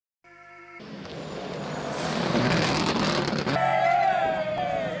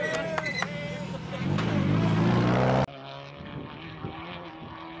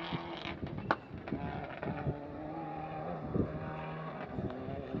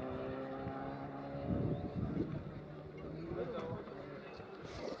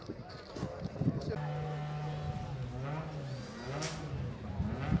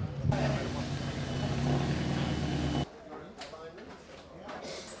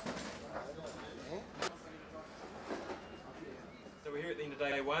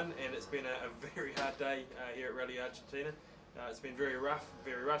one, and it's been a very hard day here at Rally Argentina. It's been very rough,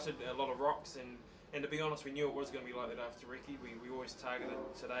 very rutted, a lot of rocks, and to be honest, we knew it was going to be like that after Recce. We always targeted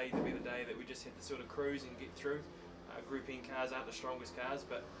today to be the day that we just had to sort of cruise and get through. Group N cars aren't the strongest cars,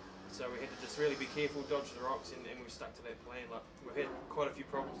 but so we had to just really be careful, dodge the rocks, and we've stuck to that plan. Like, we've had quite a few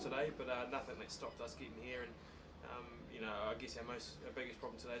problems today, but nothing that stopped us getting here. And you know, I guess our biggest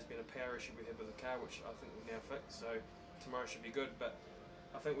problem today has been a power issue we had with the car, which I think we've now fixed. So tomorrow should be good. But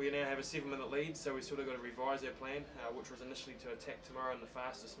I think we now have a 7-minute lead, so we sort of got to revise our plan, which was initially to attack tomorrow in the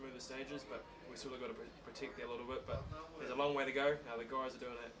faster, smoother stages, but we sort of got to protect that a little bit. But there's a long way to go. The guys are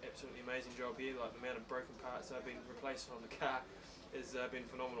doing an absolutely amazing job here. Like, the amount of broken parts that have been replaced on the car has been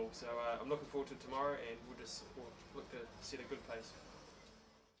phenomenal. So I'm looking forward to tomorrow, and we'll look to set a good pace.